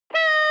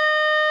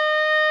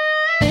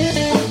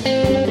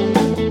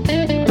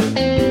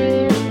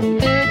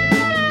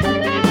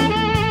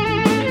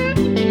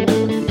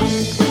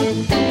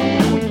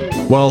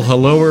Well,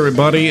 hello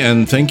everybody,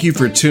 and thank you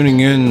for tuning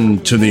in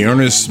to the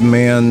Earnest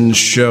Man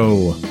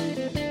Show,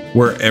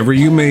 wherever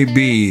you may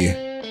be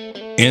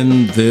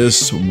in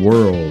this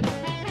world.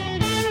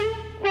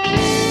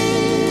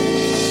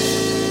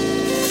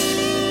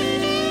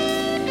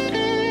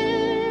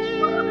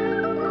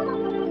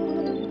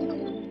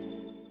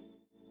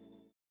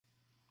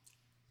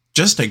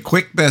 Just a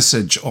quick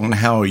message on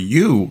how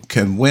you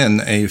can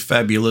win a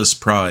fabulous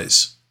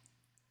prize.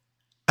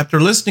 After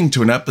listening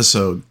to an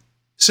episode,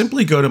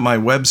 simply go to my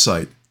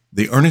website,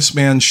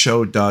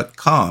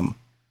 theearnestmanshow.com,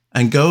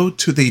 and go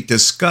to the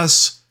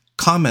Discuss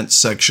Comments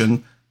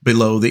section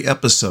below the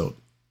episode.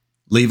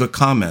 Leave a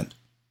comment.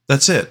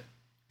 That's it.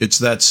 It's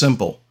that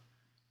simple.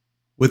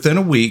 Within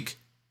a week,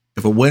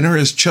 if a winner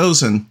is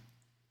chosen,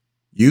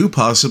 you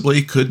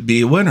possibly could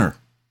be a winner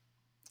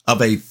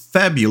of a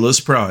fabulous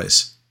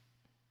prize.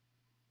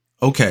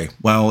 Okay,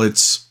 well,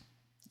 it's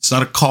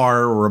not a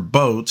car or a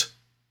boat,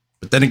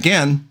 but then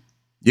again,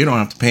 you don't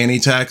have to pay any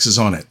taxes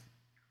on it.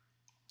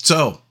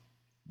 So,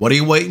 what are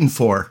you waiting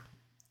for?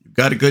 You've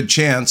got a good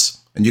chance,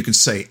 and you can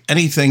say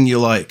anything you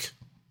like.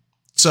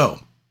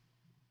 So,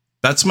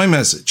 that's my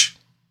message.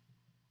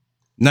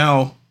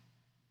 Now,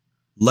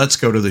 let's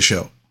go to the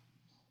show.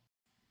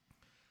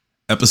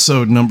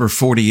 Episode number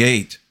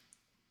 48.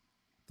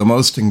 The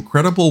most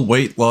incredible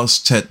weight loss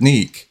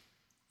technique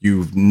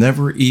you've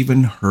never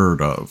even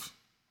heard of.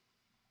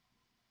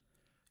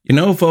 You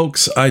know,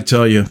 folks, I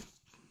tell you,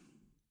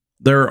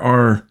 there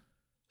are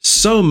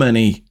so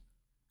many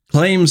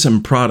claims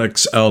and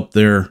products out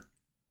there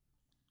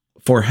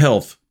for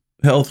health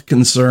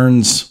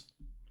concerns.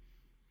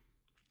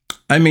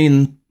 I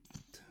mean,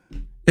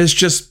 it's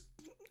just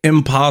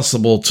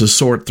impossible to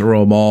sort through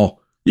them all.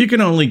 You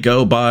can only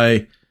go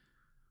by,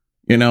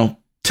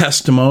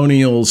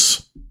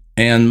 testimonials,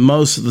 and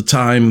most of the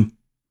time,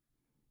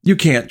 you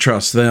can't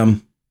trust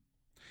them.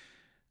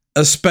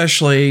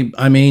 Especially,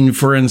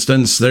 for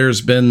instance,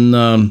 there's been,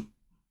 a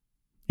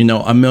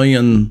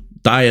million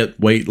diet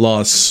weight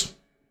loss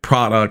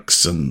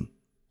products and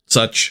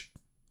such.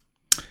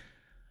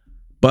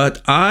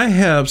 But I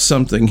have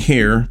something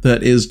here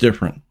that is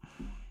different.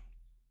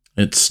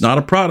 It's not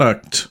a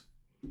product.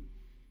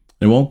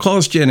 It won't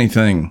cost you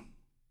anything.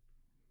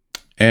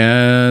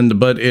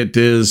 But it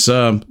is,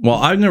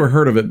 I've never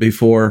heard of it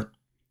before.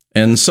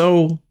 And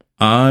so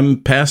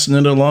I'm passing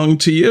it along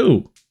to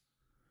you.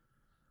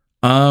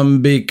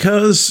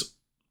 Because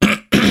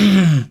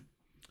the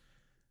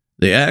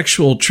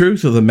actual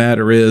truth of the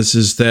matter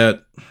is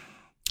that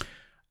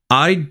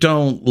I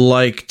don't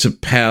like to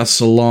pass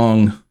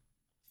along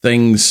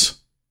things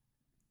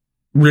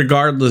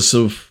regardless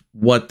of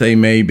what they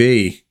may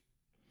be,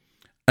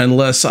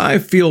 unless I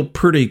feel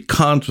pretty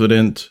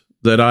confident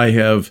that I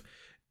have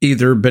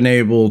either been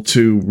able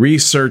to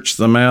research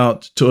them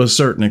out to a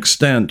certain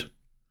extent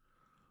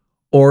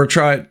or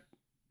try it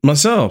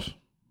myself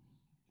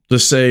to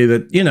say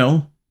that,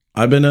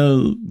 I've been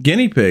a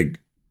guinea pig.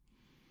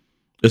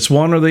 It's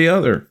one or the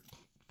other.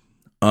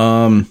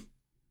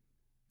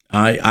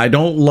 I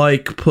don't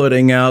like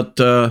putting out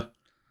a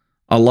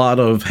lot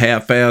of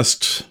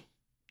half-assed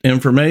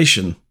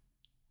information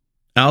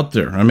out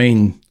there.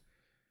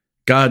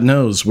 God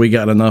knows we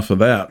got enough of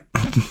that.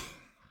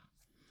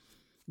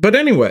 But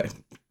anyway,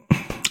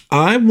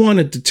 I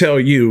wanted to tell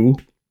you,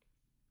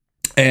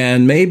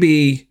 and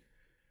maybe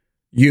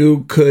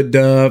you could,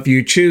 if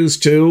you choose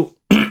to,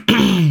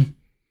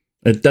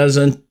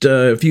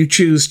 if you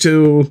choose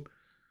to,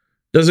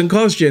 doesn't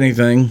cost you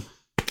anything.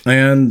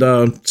 And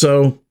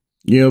so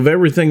you have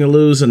everything to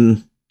lose,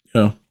 and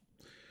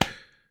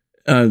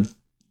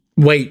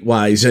weight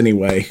wise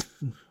anyway.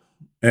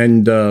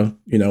 And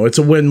it's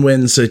a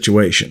win-win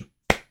situation.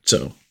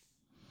 So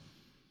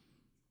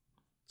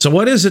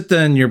what is it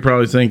then? You're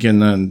probably thinking,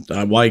 then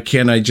why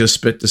can't I just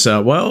spit this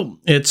out? Well,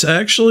 it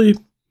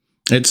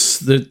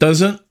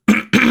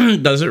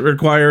doesn't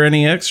require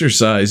any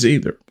exercise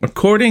either.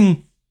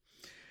 According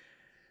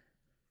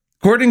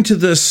to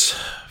this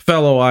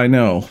fellow I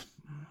know,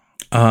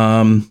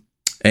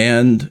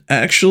 and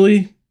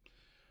actually,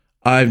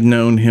 I've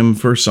known him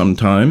for some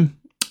time,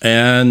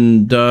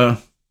 and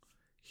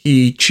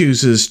he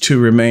chooses to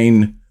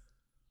remain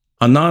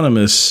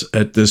anonymous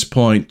at this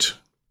point.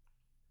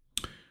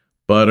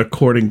 But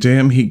according to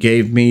him, he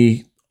gave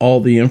me all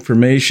the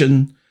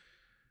information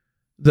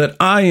that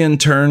I, in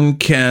turn,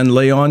 can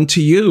lay on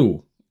to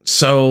you.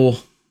 So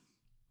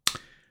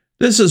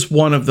this is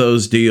one of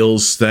those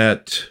deals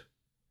that,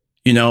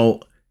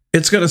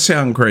 it's going to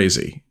sound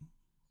crazy.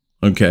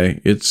 Okay,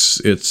 it's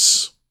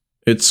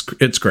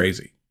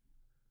crazy.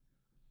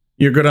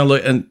 You're going to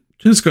look, and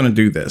who's going to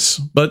do this?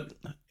 But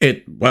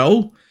I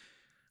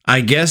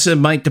guess it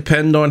might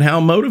depend on how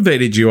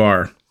motivated you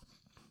are.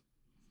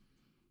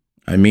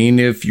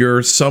 If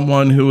you're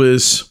someone who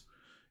is,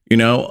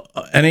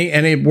 and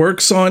it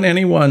works on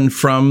anyone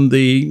from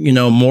the,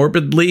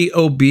 morbidly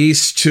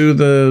obese to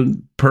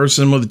the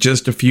person with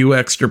just a few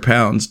extra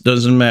pounds,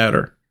 doesn't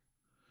matter.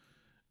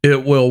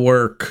 It will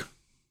work.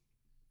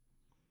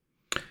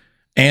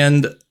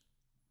 And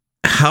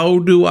how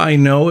do I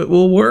know it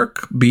will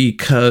work?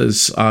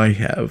 Because I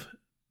have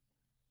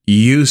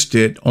used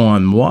it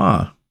on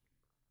moi.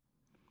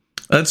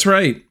 That's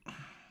right.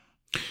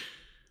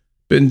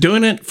 Been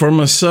doing it for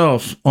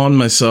myself, on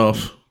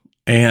myself.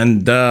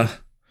 And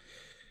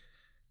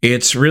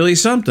it's really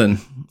something.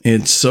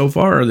 It's so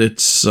far,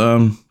 it's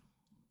the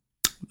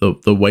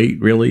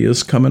weight really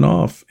is coming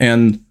off.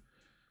 And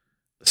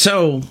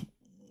so,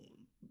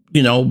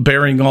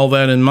 bearing all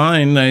that in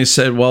mind, I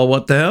said, well,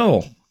 what the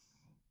hell?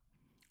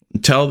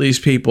 Tell these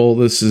people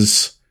this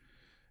is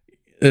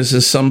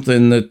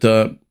something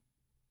that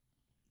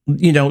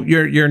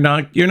you're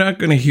not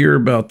going to hear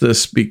about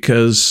this,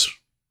 because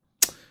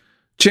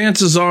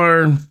chances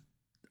are,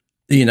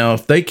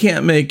 if they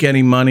can't make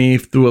any money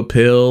through a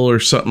pill or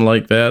something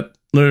like that,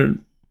 they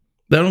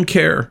don't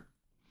care.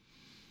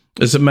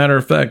 As a matter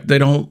of fact, they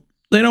don't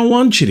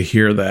want you to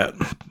hear that.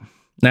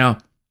 Now,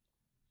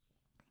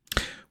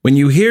 when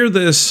you hear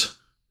this,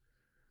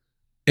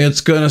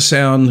 it's going to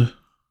sound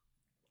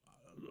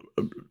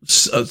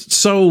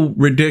so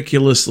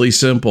ridiculously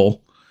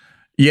simple.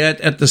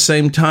 Yet at the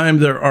same time,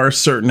 there are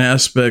certain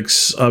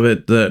aspects of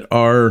it that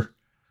are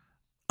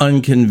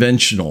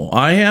unconventional.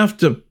 I have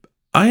to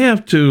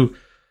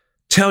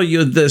tell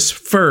you this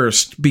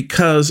first,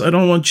 because I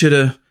don't want you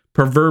to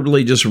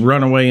proverbially just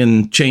run away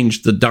and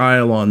change the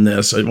dial on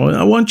this. I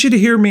want you to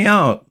hear me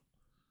out.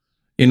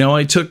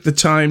 I took the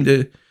time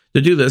to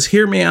do this.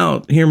 Hear me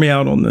out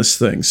on this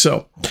thing.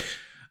 So,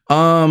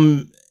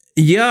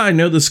 yeah, I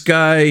know this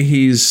guy.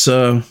 He's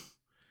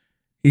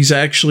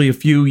actually a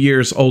few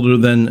years older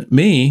than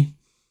me.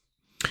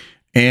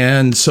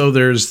 And so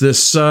there's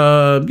this,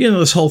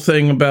 this whole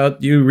thing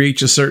about you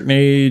reach a certain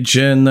age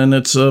and then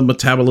it's a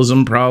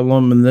metabolism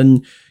problem. And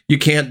then you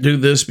can't do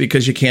this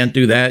because you can't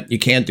do that. You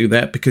can't do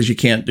that because you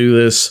can't do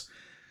this.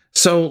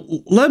 So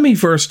let me,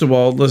 first of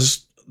all,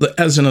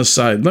 as an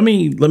aside, let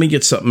me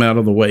get something out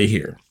of the way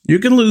here. You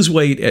can lose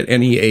weight at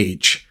any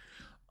age.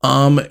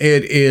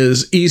 It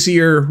is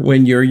easier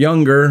when you're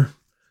younger,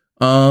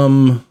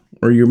 or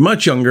you're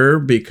much younger,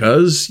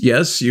 because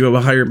yes, you have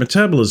a higher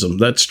metabolism.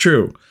 That's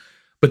true.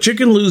 But you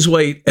can lose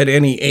weight at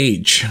any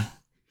age.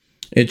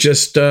 It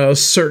just,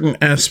 certain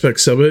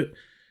aspects of it,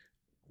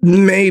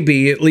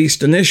 maybe, at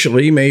least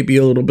initially, may be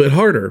a little bit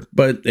harder,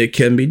 but it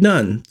can be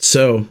done.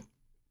 So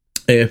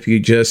if you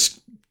just,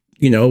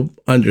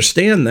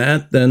 understand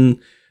that, then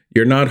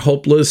you're not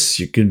hopeless.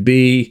 You could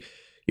be,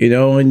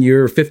 in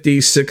your 50s,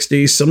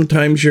 60s,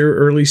 sometimes your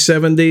early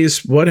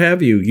 70s, what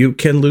have you. You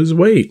can lose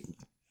weight.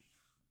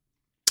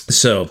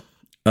 So,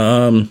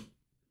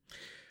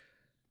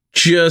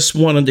 just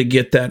wanted to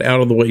get that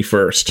out of the way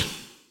first.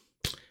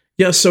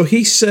 Yeah, so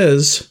he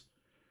says,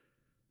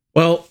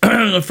 well,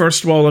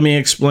 first of all, let me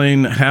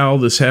explain how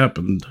this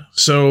happened.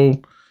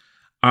 So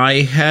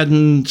I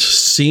hadn't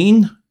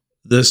seen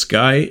this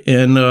guy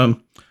in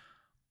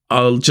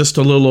just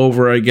a little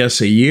over, I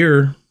guess, a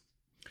year.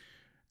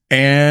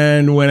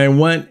 And when I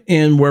went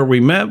in where we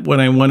met, when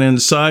I went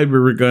inside, we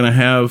were going to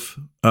have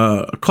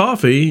a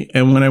coffee.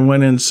 And when I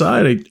went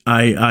inside,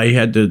 I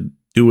had to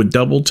do a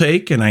double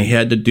take, and I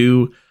had to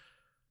do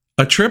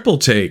a triple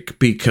take,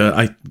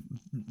 because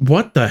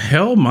what the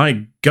hell,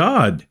 my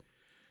God.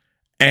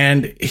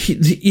 And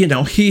he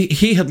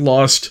had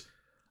lost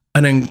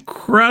an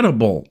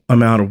incredible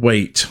amount of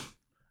weight.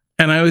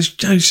 And I was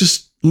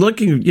just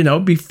looking,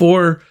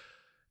 before,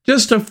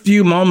 just a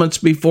few moments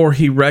before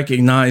he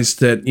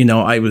recognized that,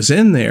 I was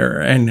in there,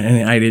 and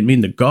I didn't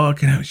mean to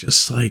gawk, and I was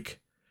just like,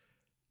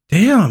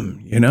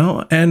 damn,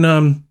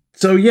 and,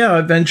 so yeah,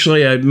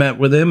 eventually I met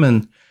with him,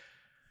 and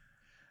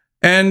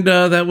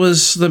that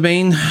was the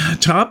main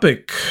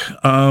topic,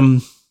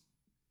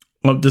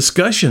 of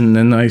discussion.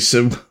 And I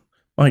said,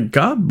 my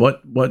God,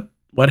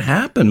 what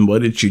happened?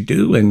 What did you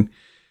do? And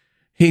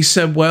he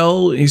said,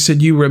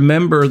 you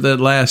remember that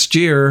last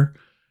year,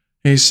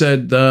 he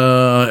said,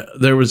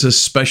 there was a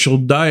special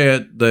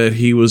diet that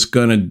he was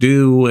going to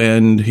do,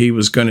 and he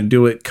was going to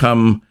do it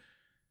come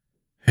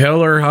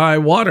hell or high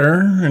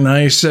water. And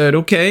I said,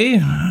 okay.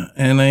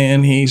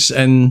 And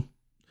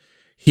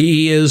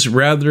he is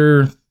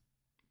rather,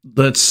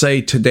 let's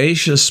say,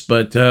 tenacious,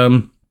 but,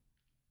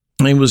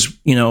 he was,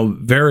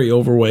 very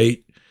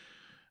overweight.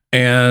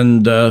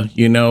 And, the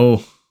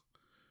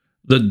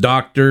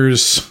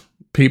doctors,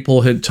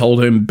 people had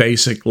told him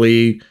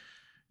basically,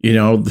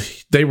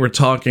 they were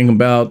talking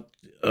about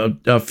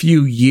a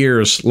few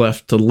years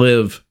left to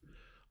live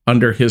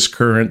under his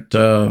current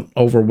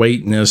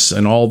overweightness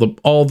and all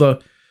the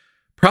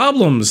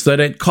problems that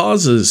it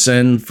causes.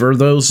 And for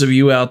those of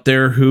you out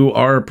there who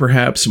are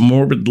perhaps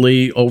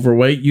morbidly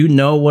overweight, you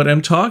know what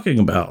I'm talking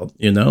about,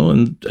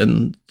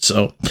 and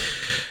so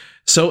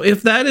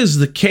if that is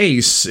the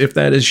case, if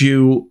that is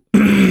you,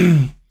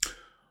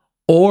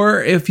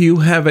 or if you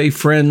have a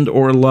friend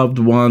or loved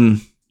one,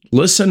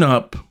 listen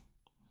up.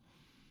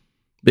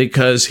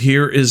 Because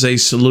here is a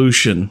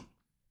solution.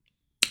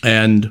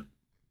 And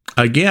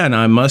again,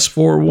 I must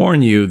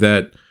forewarn you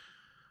that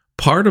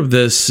part of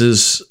this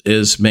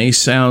may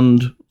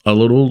sound a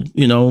little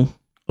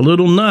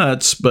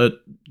nuts,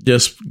 but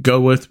just go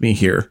with me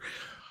here.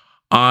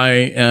 I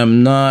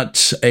am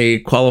not a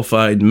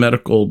qualified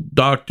medical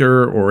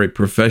doctor or a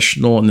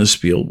professional in this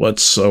field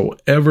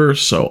whatsoever,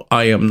 so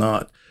I am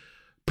not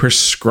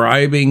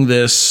prescribing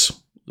this.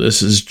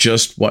 This is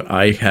just what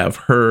I have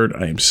heard.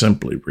 I am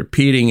simply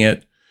repeating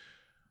it.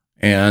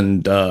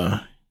 And,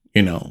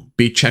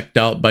 be checked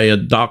out by a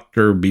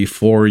doctor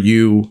before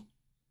you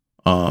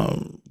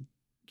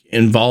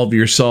involve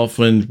yourself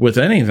with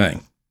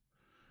anything.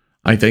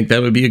 I think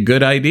that would be a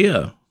good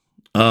idea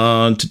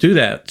to do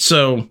that.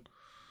 So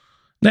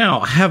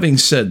now, having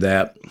said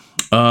that,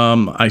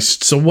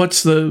 so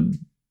what's the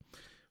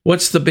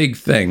big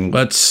thing?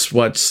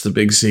 What's the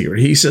big secret?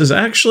 He says,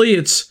 actually,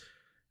 it's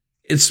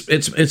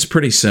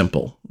pretty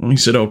simple. And he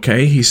said,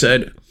 okay. He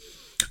said,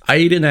 I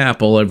eat an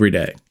apple every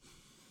day.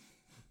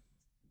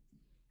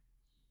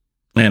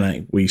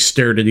 And we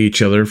stared at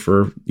each other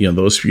for,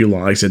 those few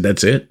long. I said,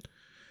 that's it?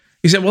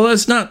 He said, well,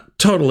 that's not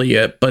totally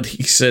it, but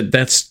he said,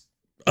 that's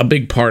a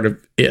big part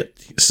of it.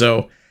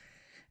 So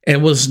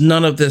it was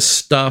none of this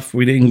stuff.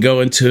 We didn't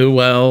go into,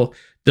 well,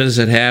 does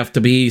it have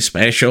to be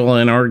special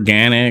and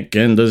organic?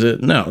 And does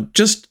it? No,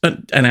 just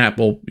an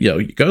apple.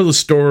 You go to the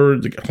store,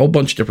 you get a whole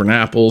bunch of different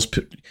apples,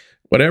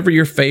 whatever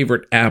your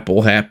favorite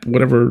apple,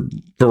 whatever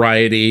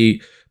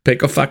variety.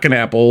 Pick a fucking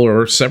apple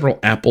or several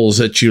apples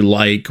that you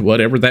like,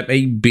 whatever that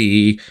may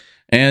be,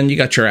 and you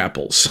got your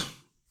apples.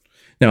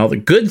 Now, the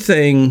good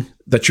thing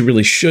that you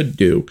really should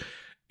do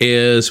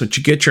is when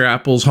you get your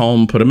apples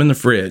home, put them in the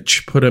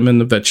fridge, put them in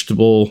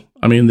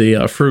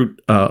the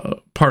fruit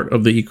part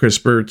of the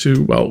crisper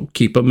to,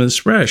 keep them as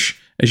fresh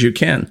as you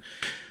can.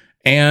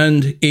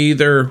 And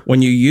either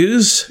when you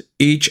use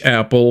each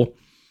apple,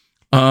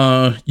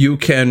 you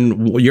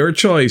can, your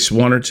choice,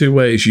 one or two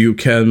ways, you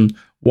can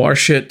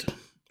wash it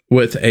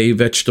with a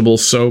vegetable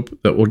soap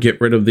that will get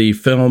rid of the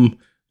film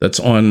that's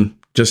on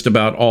just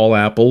about all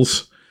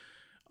apples.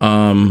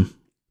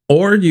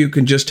 Or you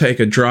can just take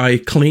a dry,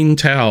 clean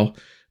towel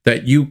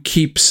that you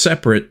keep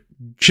separate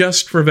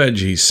just for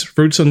veggies,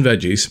 fruits and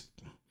veggies.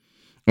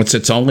 It's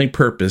its only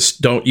purpose.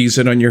 Don't use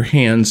it on your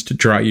hands to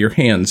dry your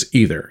hands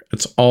either.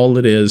 It's all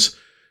it is.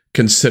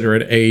 Consider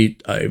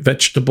it a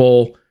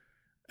vegetable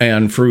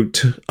and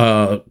fruit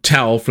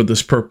towel for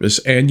this purpose.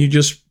 And you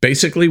just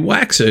basically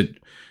wax it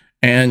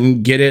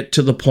and get it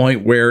to the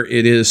point where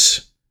it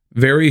is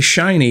very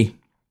shiny.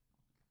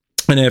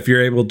 And if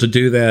you're able to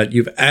do that,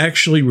 you've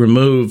actually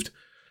removed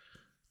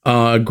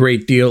a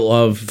great deal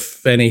of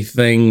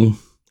anything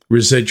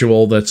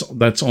residual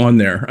that's on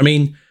there. I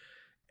mean,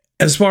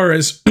 as far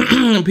as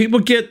people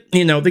get,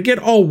 they get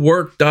all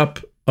worked up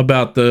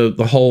about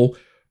the whole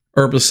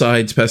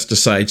herbicides,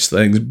 pesticides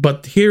things.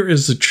 But here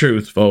is the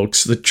truth,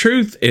 folks. The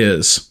truth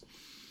is,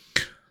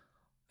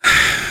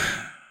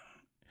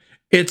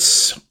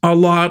 it's a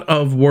lot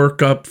of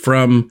work up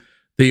from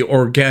the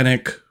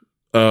organic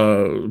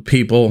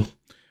people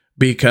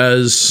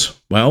because,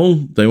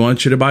 they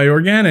want you to buy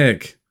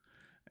organic.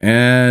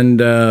 And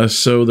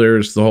so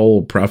there's the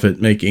whole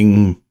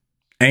profit-making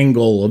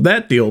angle of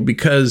that deal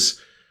because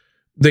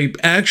the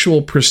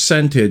actual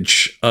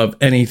percentage of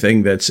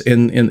anything that's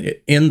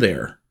in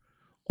there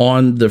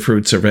on the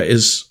fruits or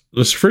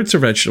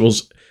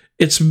vegetables,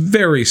 it's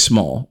very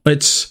small.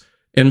 It's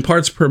in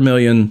parts per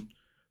million,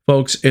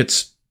 folks.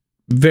 It's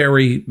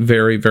very,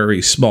 very,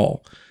 very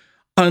small.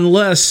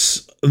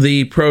 Unless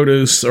the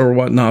produce or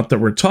whatnot that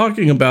we're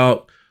talking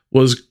about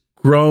was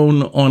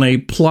grown on a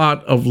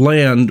plot of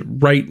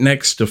land right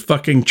next to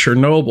fucking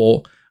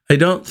Chernobyl, I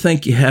don't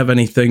think you have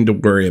anything to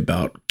worry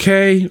about.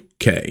 Okay.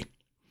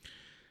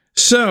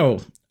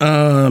 So,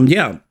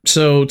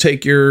 so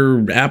take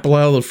your apple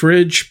out of the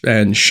fridge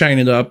and shine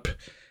it up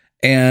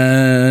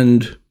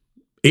and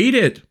eat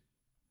it.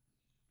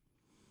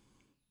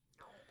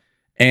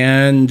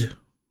 And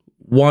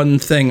one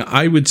thing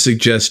I would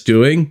suggest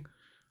doing,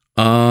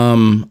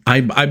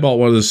 I bought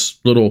one of those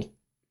little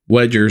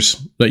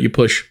wedgers that you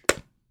push.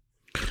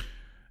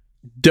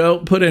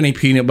 Don't put any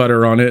peanut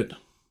butter on it.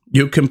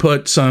 You can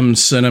put some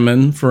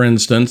cinnamon, for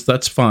instance.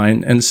 That's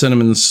fine. And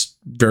cinnamon's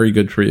very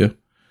good for you.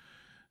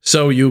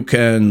 So you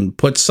can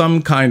put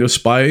some kind of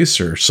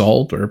spice or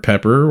salt or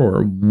pepper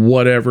or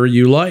whatever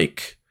you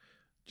like.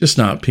 Just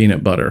not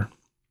peanut butter.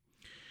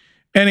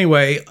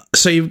 Anyway,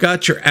 so you've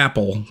got your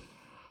apple.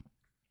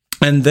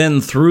 And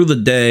then through the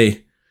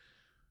day,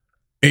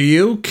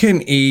 you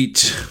can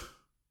eat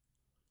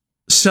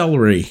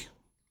celery.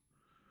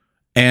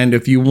 And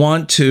if you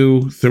want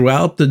to,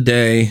 throughout the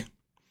day,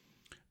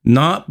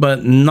 not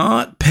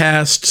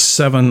past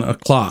 7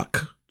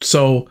 o'clock.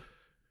 So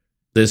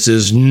this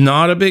is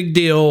not a big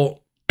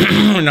deal.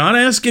 We're not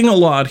asking a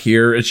lot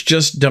here. It's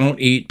just don't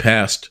eat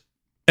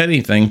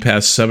anything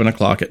past 7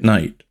 o'clock at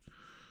night.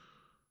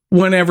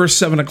 Whenever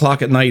 7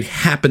 o'clock at night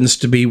happens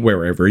to be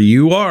wherever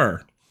you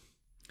are.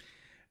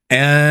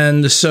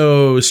 And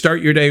so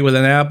start your day with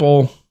an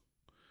apple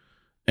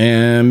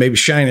and maybe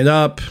shine it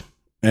up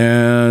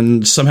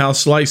and somehow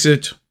slice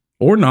it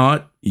or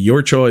not,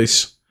 your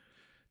choice.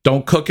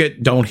 Don't cook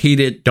it, don't heat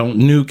it, don't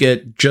nuke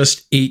it,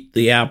 just eat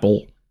the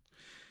apple.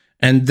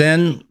 And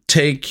then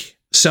take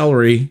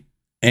celery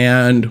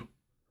and,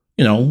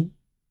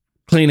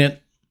 clean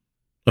it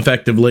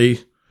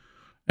effectively,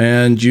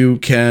 and you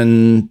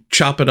can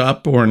chop it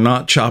up or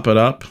not chop it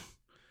up,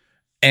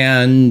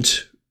 and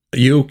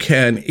you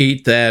can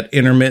eat that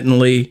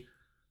intermittently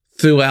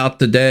throughout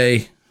the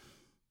day.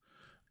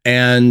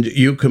 And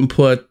you can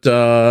put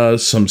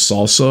some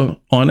salsa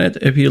on it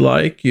if you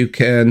like. You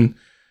can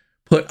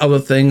put other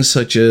things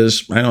such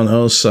as, I don't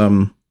know,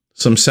 some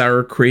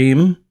sour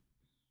cream,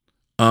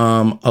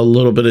 a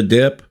little bit of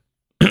dip.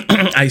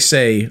 I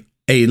say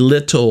a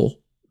little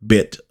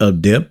bit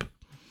of dip.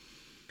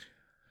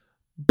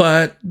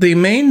 But the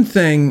main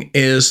thing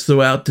is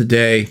throughout the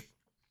day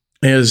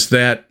is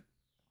that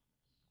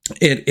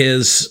it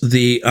is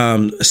the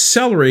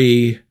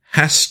celery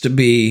has to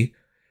be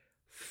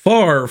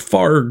far,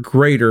 far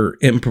greater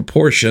in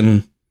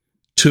proportion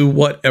to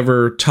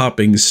whatever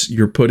toppings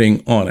you're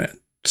putting on it.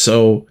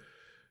 So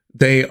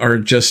they are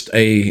just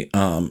a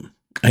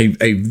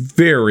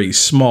very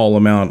small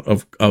amount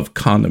of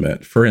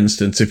condiment. For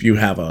instance, if you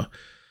have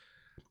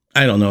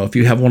if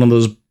you have one of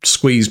those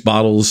squeeze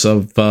bottles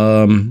of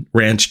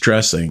ranch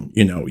dressing,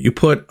 you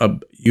put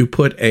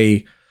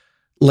a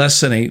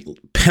less than a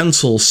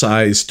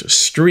pencil-sized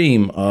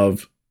stream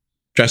of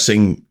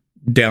dressing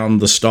down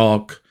the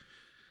stalk,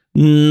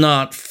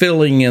 not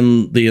filling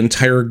in the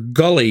entire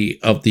gully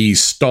of the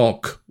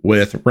stalk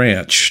with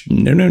ranch.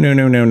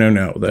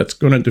 No. That's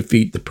going to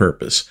defeat the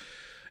purpose.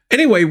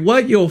 Anyway,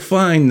 what you'll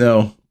find,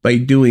 though, by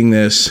doing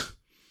this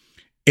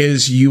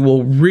is you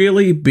will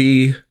really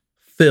be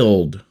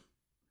filled.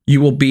 You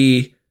will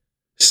be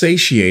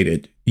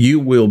satiated. You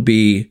will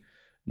be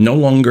no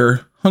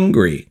longer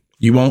hungry.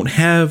 You won't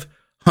have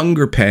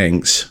hunger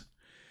pangs.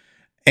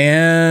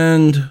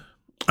 And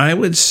I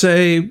would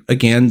say,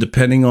 again,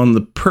 depending on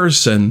the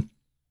person,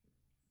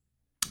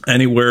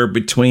 anywhere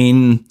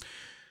between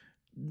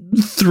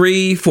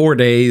 3-4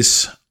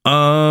 days.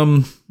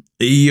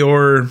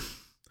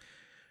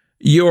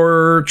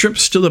 Your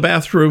trips to the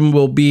bathroom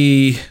will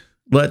be,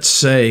 let's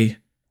say,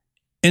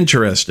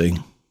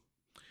 interesting.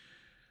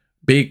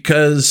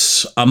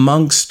 Because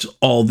amongst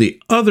all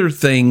the other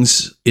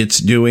things it's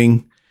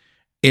doing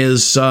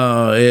is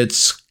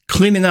it's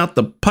cleaning out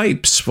the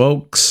pipes,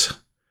 folks.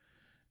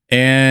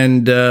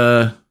 And,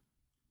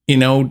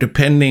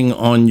 depending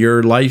on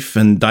your life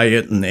and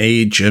diet and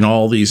age and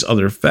all these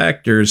other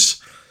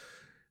factors,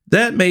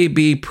 that may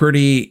be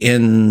pretty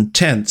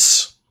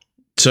intense.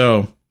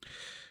 So,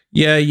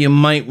 yeah, you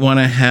might want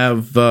to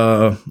have,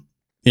 a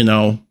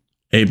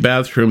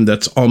bathroom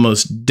that's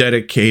almost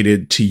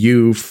dedicated to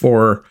you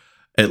for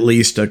at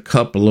least a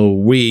couple of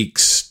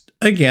weeks.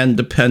 Again,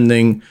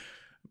 depending,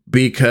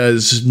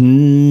 because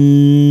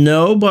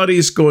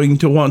nobody's going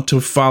to want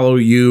to follow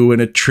you in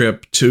a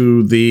trip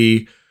to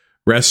the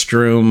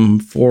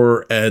restroom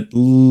for at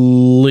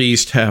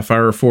least half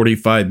hour,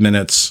 45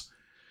 minutes,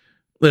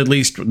 at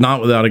least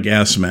not without a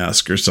gas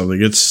mask or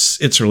something.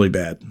 It's really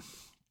bad.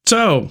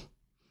 So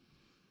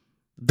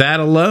that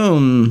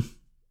alone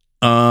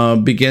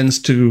begins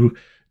to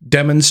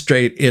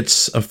demonstrate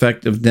its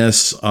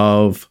effectiveness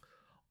of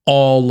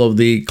all of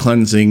the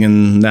cleansing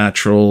and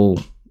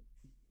natural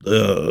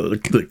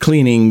the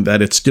cleaning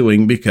that it's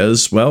doing,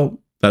 because, well,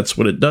 that's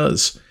what it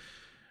does.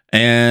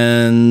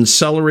 And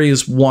celery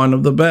is one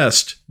of the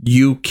best.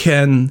 You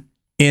can,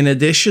 in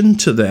addition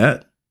to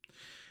that,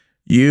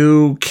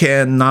 you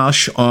can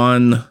nosh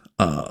on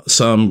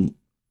some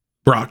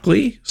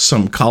broccoli,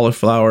 some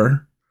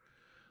cauliflower,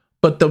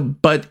 but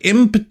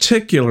in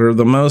particular,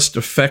 the most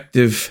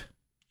effective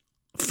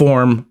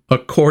form,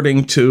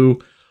 according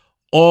to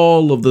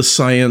all of the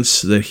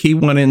science that he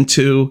went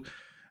into.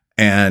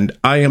 And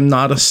I am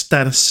not a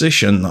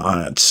statistician.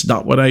 It's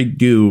not what I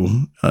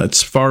do.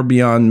 It's far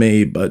beyond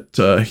me, but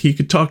he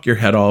could talk your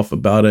head off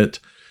about it.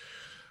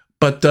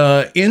 But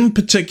in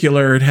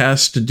particular, it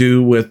has to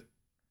do with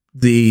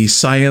the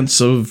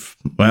science of,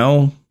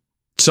 well,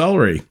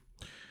 celery.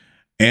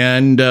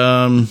 And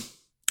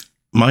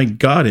my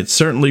God, it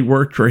certainly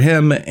worked for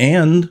him.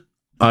 And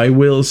I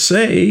will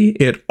say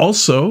it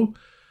also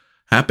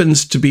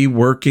happens to be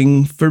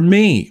working for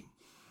me.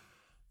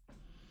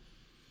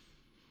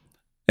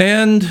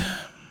 And,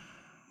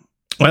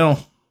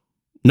 well,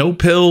 no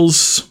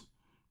pills,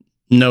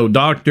 no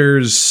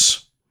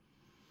doctors,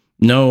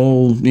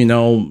 no,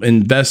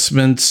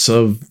 investments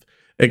of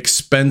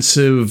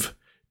expensive,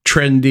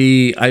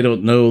 trendy, I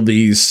don't know,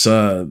 these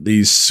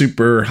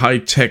super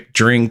high-tech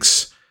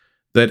drinks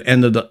that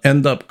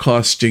end up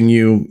costing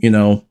you,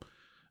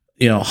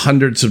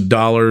 hundreds of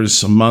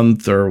dollars a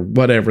month or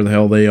whatever the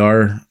hell they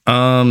are.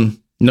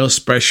 No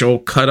special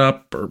cut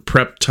up or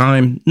prep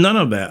time, none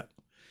of that.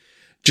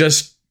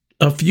 Just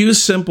a few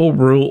simple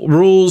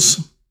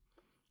rules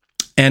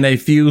and a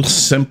few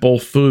simple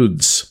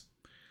foods.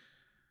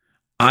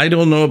 I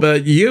don't know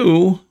about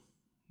you.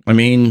 I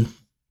mean,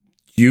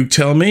 you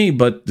tell me,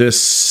 but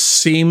this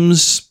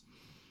seems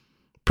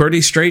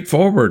pretty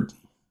straightforward.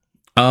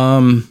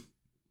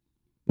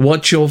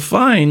 What you'll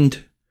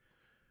find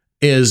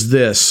is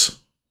this.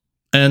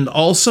 And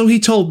also he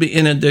told me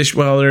in addition,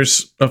 well,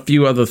 there's a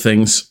few other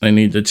things I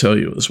need to tell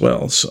you as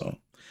well. So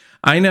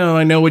I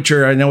know what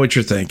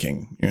you're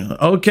thinking.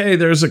 Okay,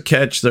 there's a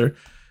catch there.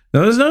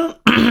 No, there's no,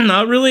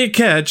 not really a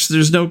catch.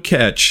 There's no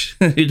catch.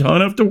 You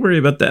don't have to worry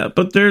about that.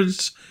 But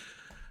there's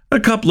a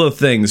couple of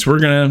things. We're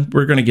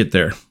gonna get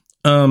there.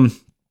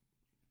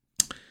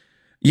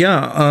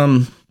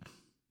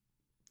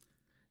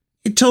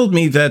 He told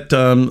me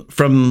that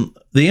from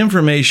the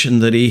information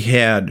that he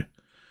had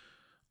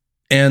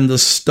and the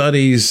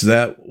studies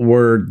that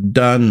were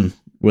done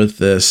with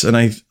this, and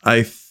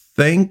I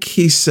think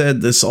he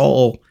said this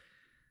all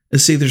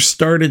is either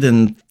started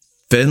in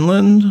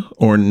Finland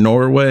or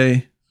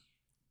Norway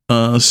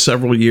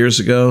several years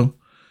ago,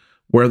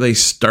 where they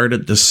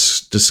started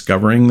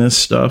discovering this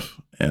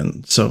stuff.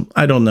 And so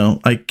I don't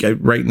know. I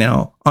right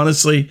now,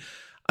 honestly,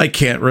 I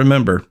can't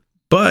remember.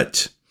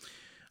 But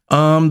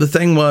the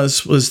thing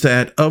was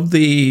that of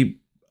the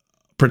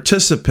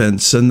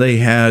participants, and they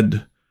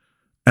had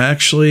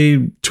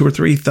actually 2,000 or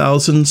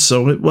 3,000,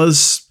 so it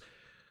was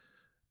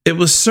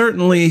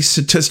certainly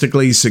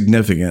statistically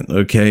significant.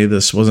 Okay,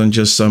 this wasn't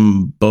just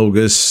some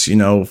bogus,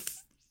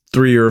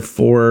 3 or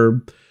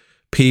 4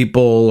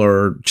 people,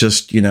 or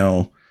just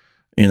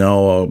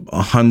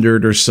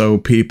 100 or so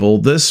people.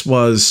 This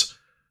was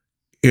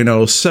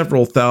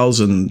several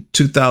thousand,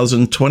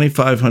 2,000,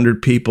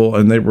 2,500 people,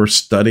 and they were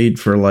studied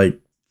for like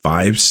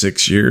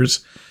 5-6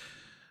 years.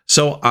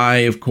 So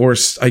I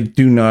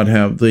do not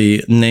have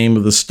the name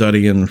of the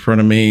study in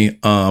front of me.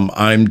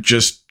 I'm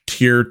just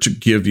here to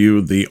give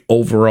you the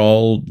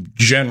overall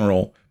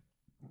general.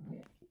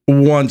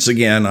 Once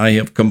again, I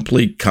have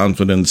complete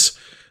confidence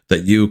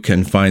that you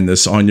can find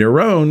this on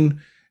your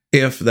own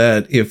if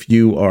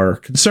you are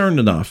concerned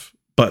enough.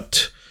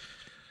 But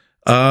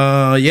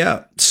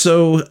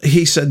so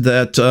he said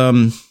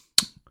that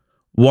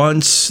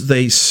once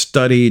they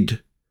studied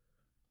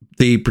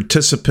the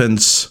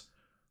participants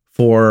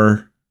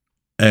for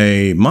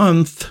a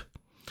month,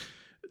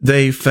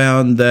 they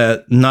found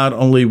that not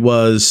only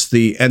was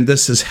and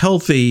this is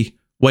healthy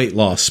weight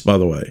loss, by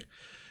the way,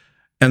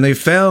 and they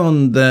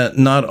found that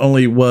not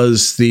only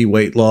was the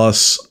weight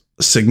loss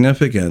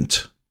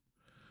significant,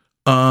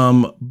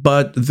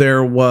 but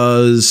there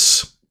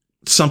was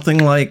something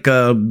like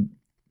a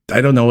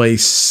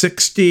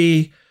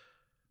 60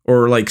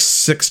 or like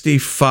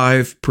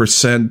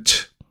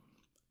 65%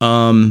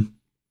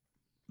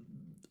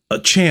 a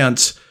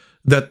chance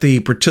that the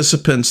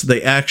participants,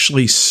 they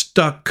actually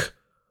stuck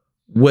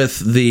with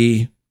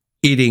the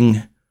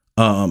eating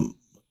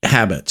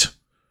habit.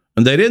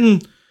 And they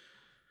didn't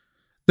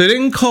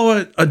call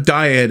it a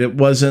diet. It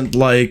wasn't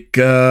like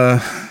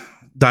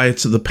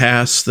diets of the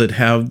past that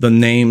have the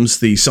names,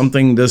 the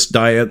something this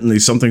diet and the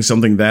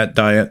something that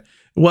diet.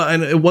 Well,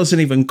 and it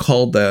wasn't even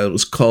called that. It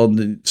was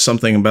called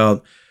something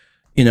about,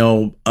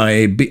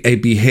 a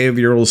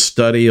behavioral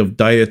study of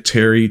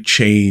dietary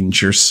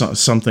change or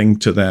something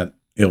to that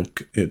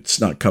ilk. It's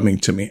not coming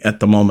to me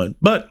at the moment.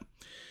 But,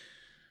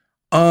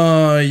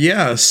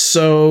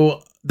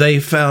 so they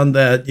found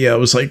that, it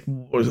was like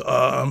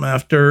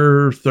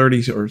after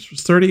 30 or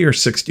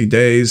 60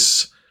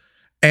 days.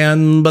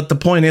 But the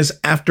point is,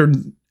 after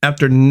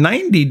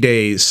 90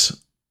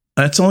 days,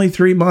 that's only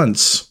 3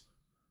 months.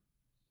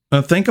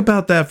 Now think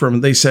about that for a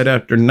minute. They said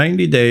after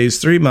 90 days,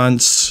 3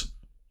 months,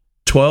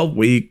 12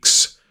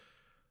 weeks,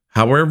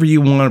 however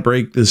you want to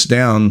break this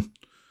down,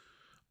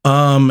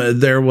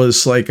 there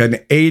was like an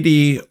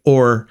 80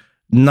 or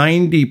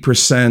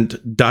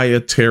 90%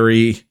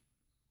 dietary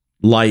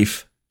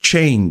life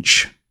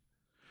change,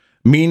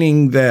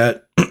 meaning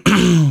that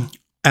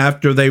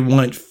after they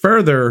went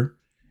further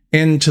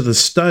into the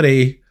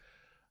study,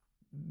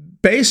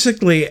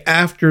 basically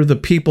after the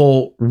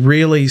people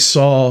really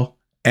saw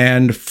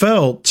and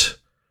felt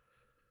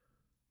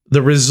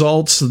the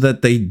results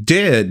that they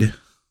did,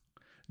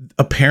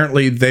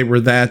 apparently they were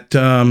that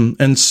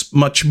and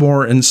much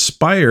more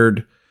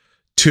inspired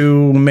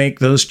to make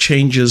those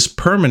changes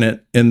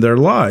permanent in their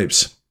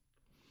lives.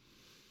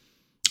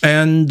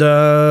 And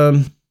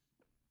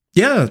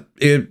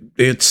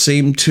it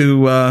seemed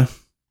to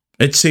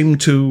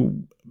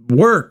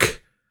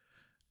work.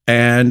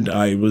 And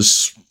I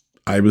was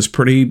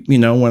pretty,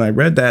 when I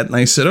read that, and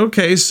I said,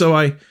 okay, so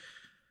I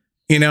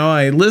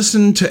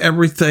listened to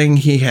everything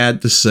he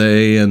had to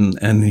say, and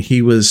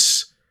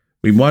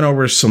we went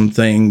over some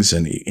things,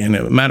 and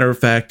a matter of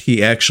fact,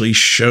 he actually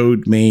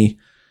showed me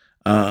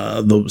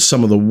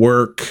some of the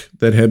work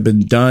that had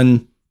been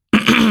done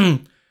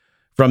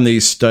from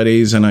these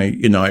studies, and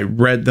I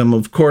read them.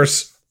 Of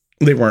course,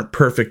 they weren't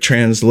perfect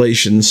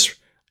translations,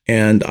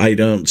 and I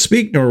don't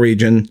speak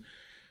Norwegian,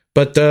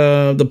 but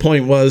the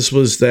point was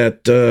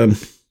that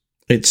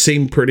it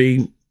seemed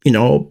pretty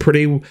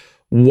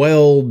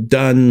well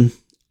done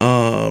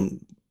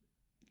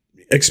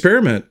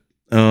experiment.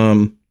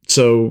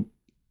 So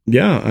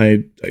yeah,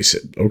 I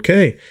said,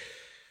 okay.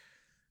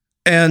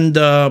 And,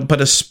 but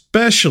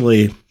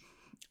especially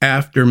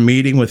after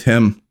meeting with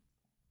him,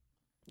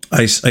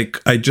 I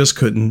just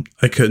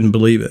couldn't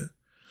believe it.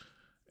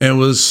 It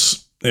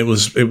was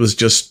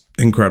just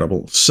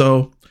incredible.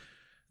 So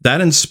that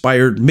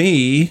inspired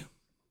me,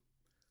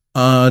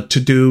 to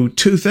do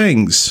 2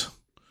 things.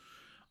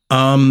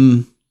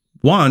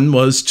 One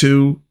was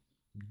to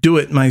do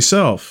it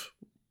myself,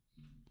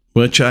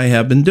 which I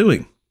have been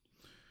doing.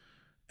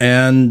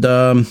 And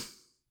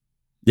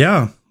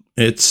yeah,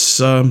 it's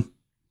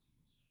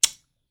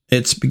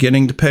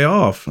beginning to pay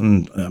off,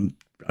 and I'm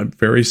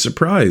very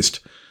surprised.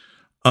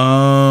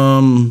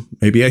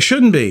 Maybe I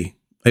shouldn't be.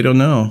 I don't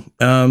know.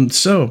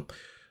 So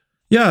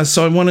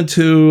I wanted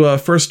to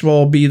first of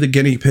all be the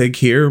guinea pig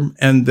here,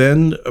 and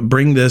then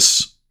bring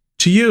this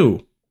to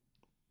you,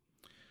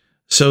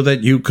 so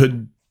that you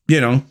could,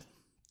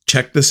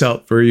 check this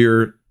out for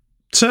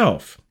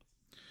yourself.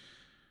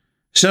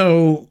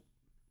 So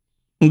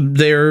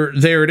there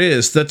it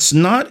is. That's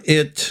not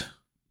it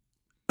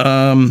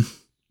in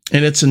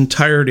its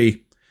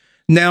entirety.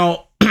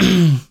 Now,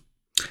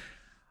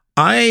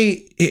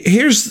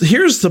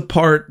 here's the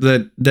part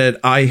that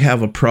I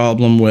have a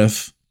problem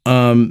with.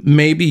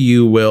 Maybe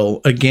you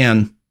will.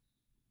 Again,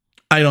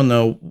 I don't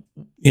know.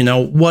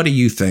 What do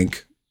you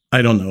think?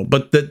 I don't know.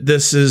 But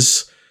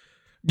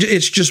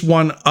it's just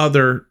one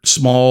other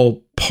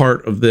small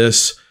part of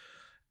this.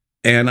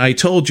 And I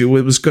told you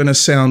it was going to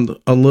sound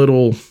a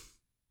little,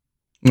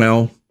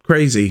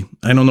 crazy.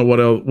 I don't know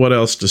what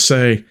else to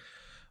say.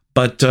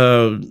 But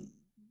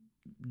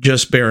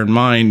just bear in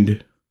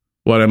mind,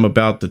 what I'm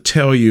about to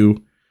tell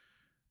you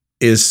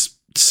is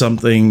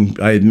something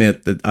I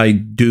admit that I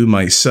do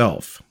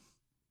myself.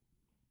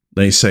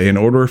 They say in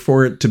order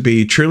for it to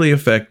be truly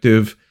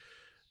effective,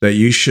 that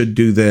you should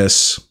do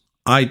this.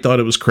 I thought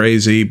it was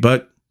crazy,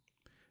 but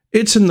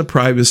it's in the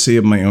privacy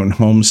of my own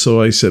home.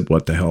 So I said,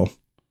 what the hell?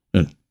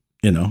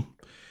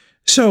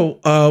 So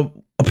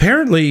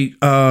apparently,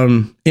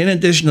 in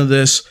addition to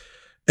this,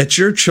 it's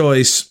your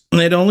choice.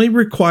 It only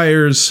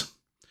requires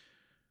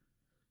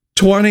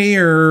 20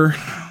 or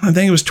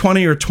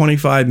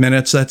 25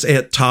 minutes. That's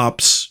it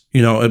tops,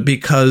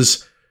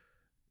 because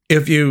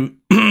if you,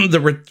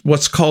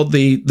 what's called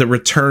the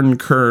return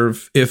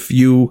curve, if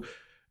you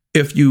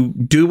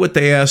do what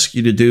they ask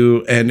you to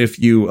do, and if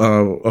you,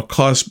 a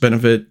cost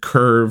benefit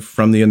curve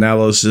from the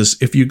analysis,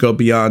 if you go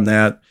beyond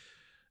that,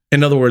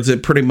 in other words,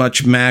 it pretty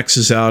much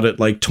maxes out at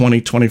like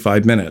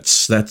 25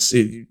 minutes. That's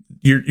it.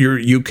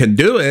 You can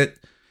do it.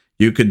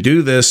 You could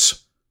do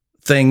this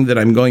thing that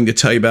I'm going to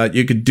tell you about.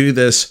 You could do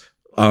this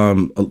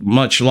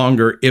much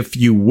longer if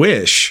you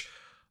wish,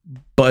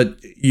 but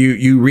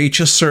you reach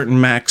a certain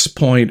max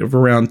point of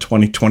around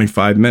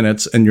 25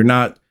 minutes, and you're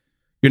not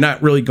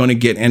really going to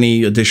get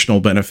any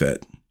additional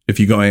benefit if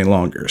you go any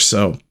longer.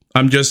 So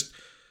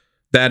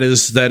that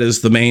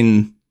is the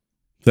main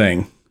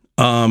thing.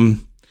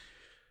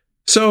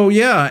 So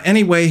yeah,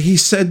 anyway, he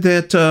said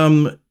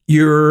that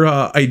you're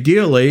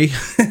ideally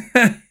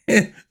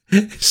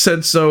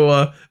said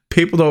so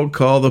people don't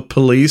call the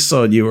police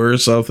on you or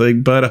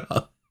something,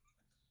 but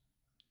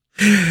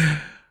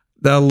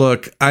now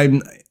look,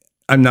 I'm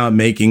not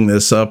making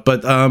this up,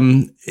 but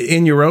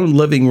in your own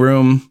living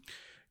room,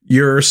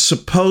 you're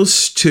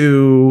supposed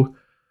to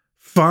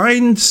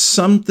find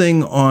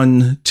something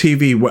on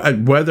TV,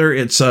 whether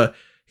it's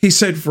he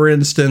said, for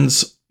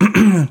instance,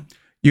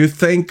 you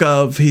think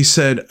of, he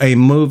said, a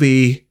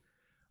movie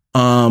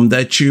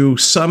that you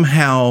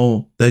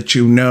somehow,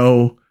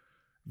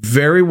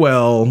 very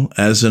well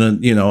as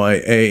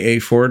a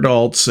for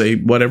adults, a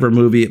whatever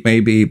movie it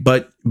may be,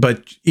 but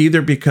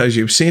either because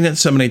you've seen it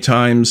so many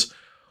times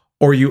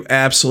or you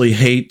absolutely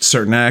hate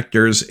certain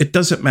actors, it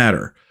doesn't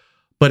matter.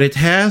 But it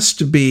has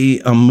to be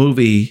a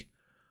movie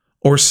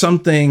or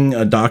something,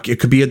 it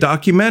could be a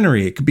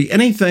documentary. It could be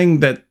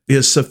anything that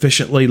is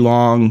sufficiently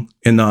long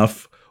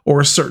enough, or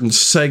a certain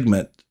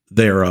segment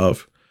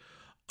thereof.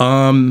 It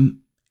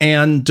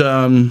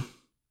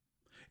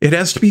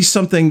has to be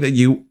something that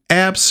you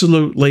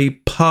absolutely,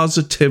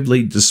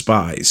 positively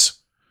despise.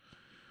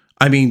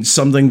 I mean,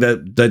 something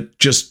that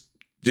just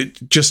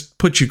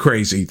puts you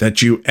crazy,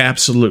 that you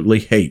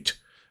absolutely hate.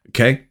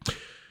 Okay?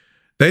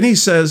 Then he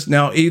says,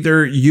 now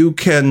either you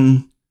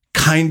can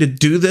kind of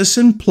do this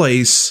in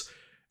place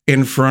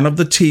in front of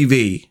the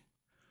TV,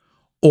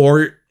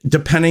 or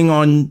depending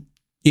on,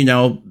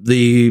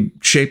 the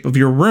shape of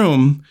your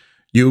room,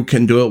 you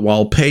can do it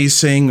while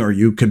pacing, or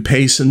you could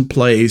pace in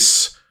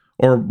place,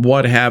 or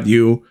what have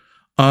you.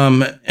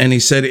 And he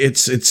said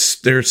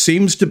there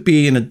seems to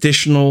be an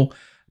additional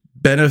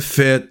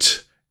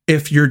benefit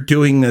if you're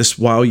doing this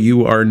while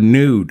you are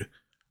nude.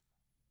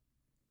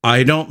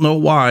 I don't know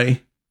why.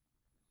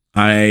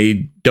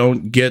 I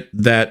don't get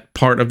that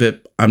part of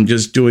it. I'm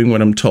just doing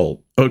what I'm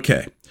told.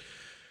 Okay.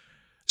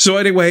 So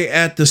anyway,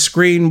 at the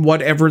screen,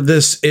 whatever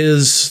this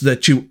is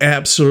that you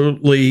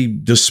absolutely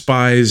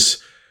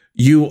despise,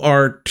 you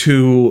are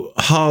to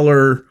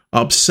holler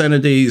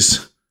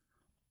obscenities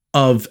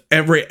of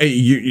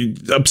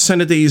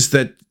obscenities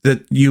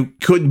that you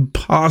couldn't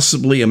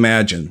possibly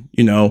imagine.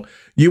 You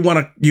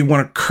want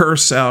to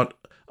curse out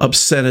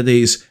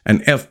obscenities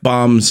and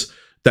F-bombs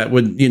that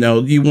would,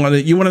 you want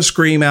to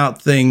scream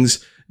out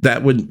things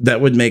that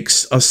would make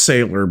a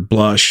sailor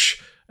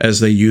blush, as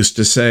they used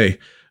to say.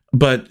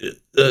 But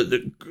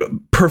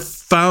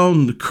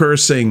profound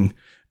cursing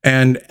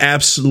and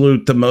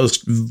absolute, the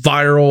most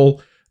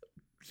viral,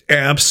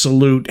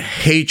 absolute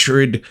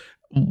hatred,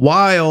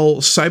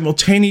 while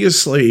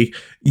simultaneously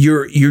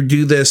you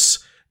do this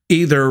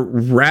either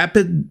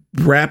rapid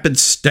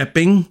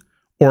stepping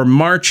or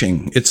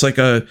marching. It's like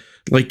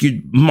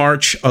you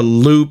march a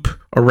loop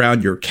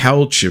around your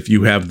couch if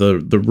you have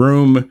the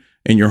room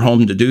in your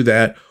home to do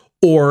that,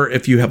 or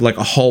if you have like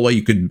a hallway,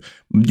 you could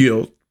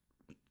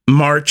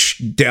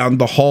march down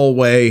the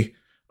hallway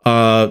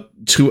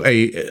to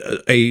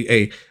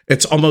a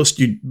it's almost,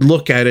 you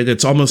look at it,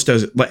 it's almost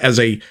as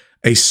a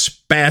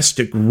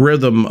spastic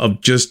rhythm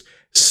of just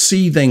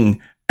seething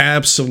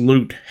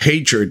absolute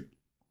hatred.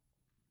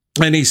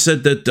 And he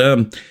said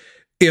that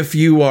if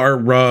you are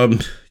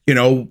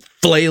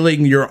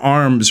flailing your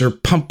arms or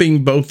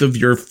pumping both of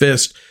your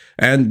fists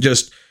and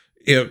just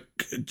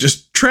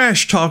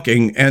trash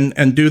talking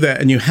and do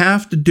that, and you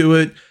have to do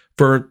it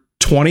for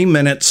 20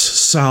 minutes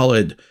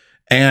solid,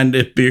 and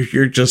if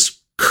you're just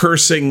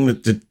cursing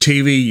at the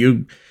TV,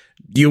 you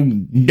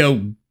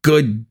no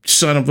good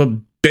son of a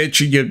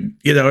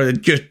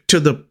bitch, just to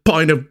the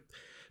point of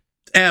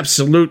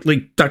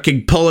absolutely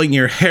fucking pulling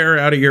your hair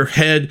out of your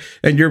head,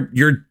 and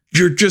you're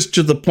just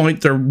to the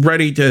point they're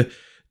ready to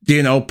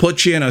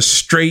put you in a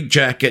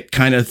straitjacket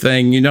kind of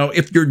thing.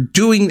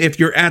 If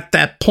you're at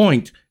that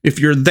point, if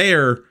you're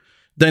there,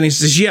 then he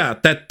says, yeah,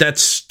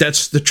 that's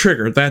the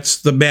trigger.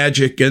 That's the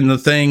magic and the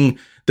thing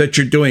that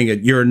you're doing it.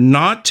 You're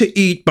not to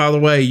eat, by the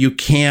way. You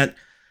can't.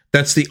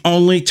 That's the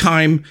only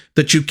time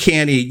that you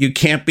can't eat. You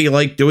can't be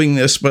like doing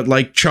this, but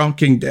like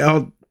chunking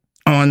down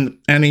on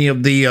any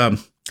of the,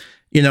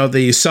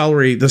 the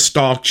celery, the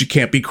stalks. You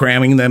can't be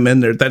cramming them in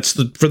there.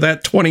 For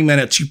that 20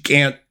 minutes, you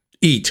can't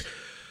eat.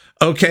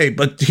 Okay,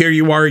 but here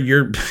you are.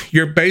 You're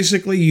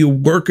basically, you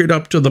work it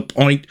up to the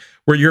point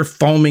where you're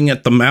foaming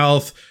at the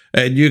mouth,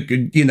 and you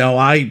could,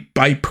 I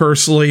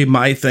personally,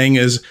 my thing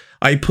is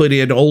I put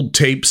in old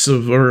tapes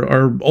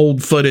or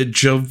old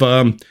footage of,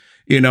 Rush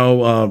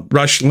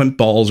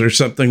Limbaugh's or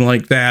something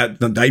like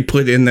that. And I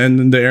put in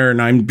there,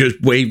 and I'm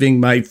just waving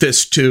my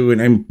fist too,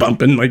 and I'm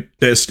bumping my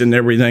fist and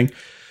everything.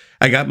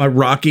 I got my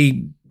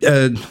Rocky,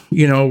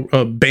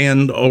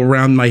 band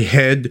around my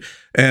head,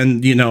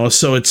 and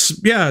so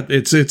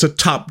it's a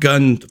Top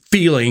Gun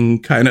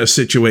feeling kind of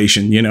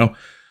situation,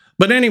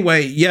 But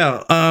anyway,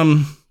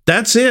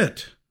 that's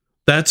it.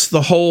 That's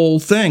the whole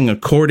thing,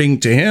 according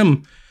to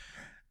him.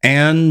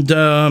 And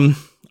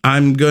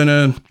I'm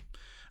gonna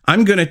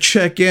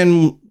check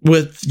in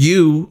with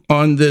you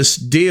on this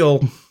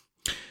deal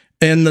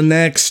in the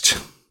next,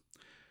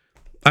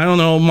 I don't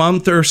know,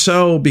 month or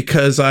so,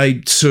 because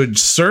I should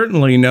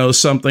certainly know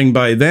something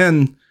by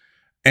then,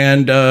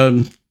 and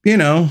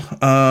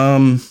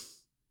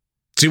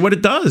see what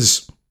it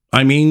does.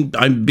 I mean,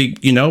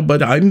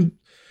 but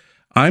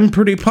I'm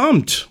pretty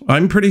pumped.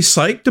 I'm pretty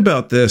psyched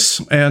about this,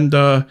 and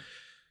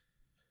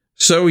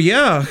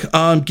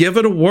give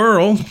it a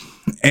whirl.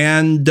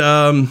 And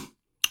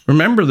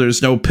remember,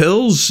 there's no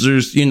pills.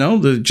 There's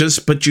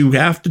but you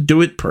have to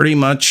do it pretty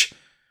much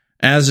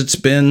as it's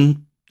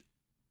been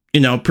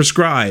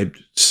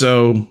prescribed.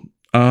 So,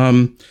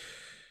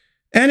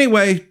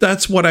 anyway,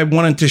 that's what I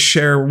wanted to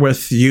share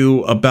with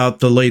you about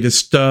the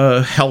latest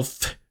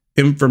health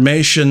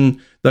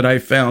information that I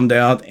found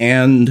out.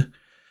 And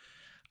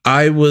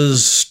I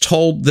was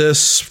told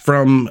this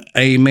from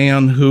a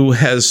man who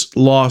has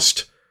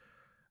lost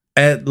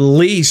at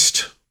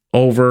least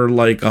over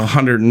like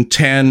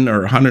 110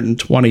 or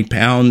 120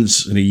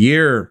 pounds in a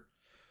year.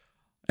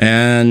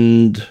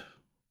 And,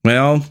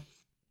 well,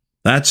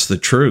 that's the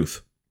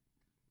truth.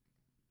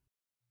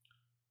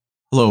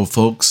 Hello,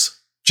 folks.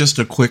 Just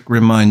a quick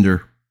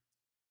reminder.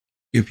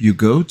 If you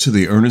go to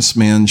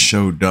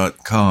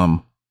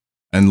theearnestmanshow.com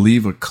and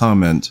leave a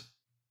comment,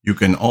 you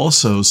can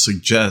also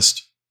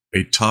suggest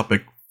a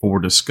topic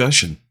for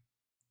discussion,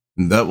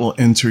 and that will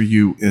enter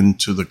you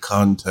into the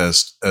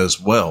contest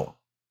as well,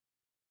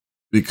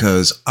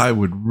 because I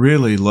would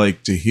really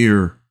like to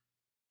hear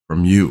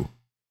from you.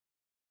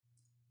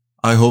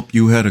 I hope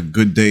you had a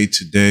good day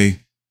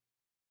today,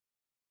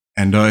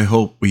 and I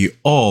hope we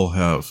all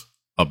have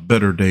a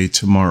better day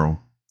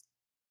tomorrow.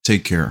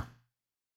 Take care.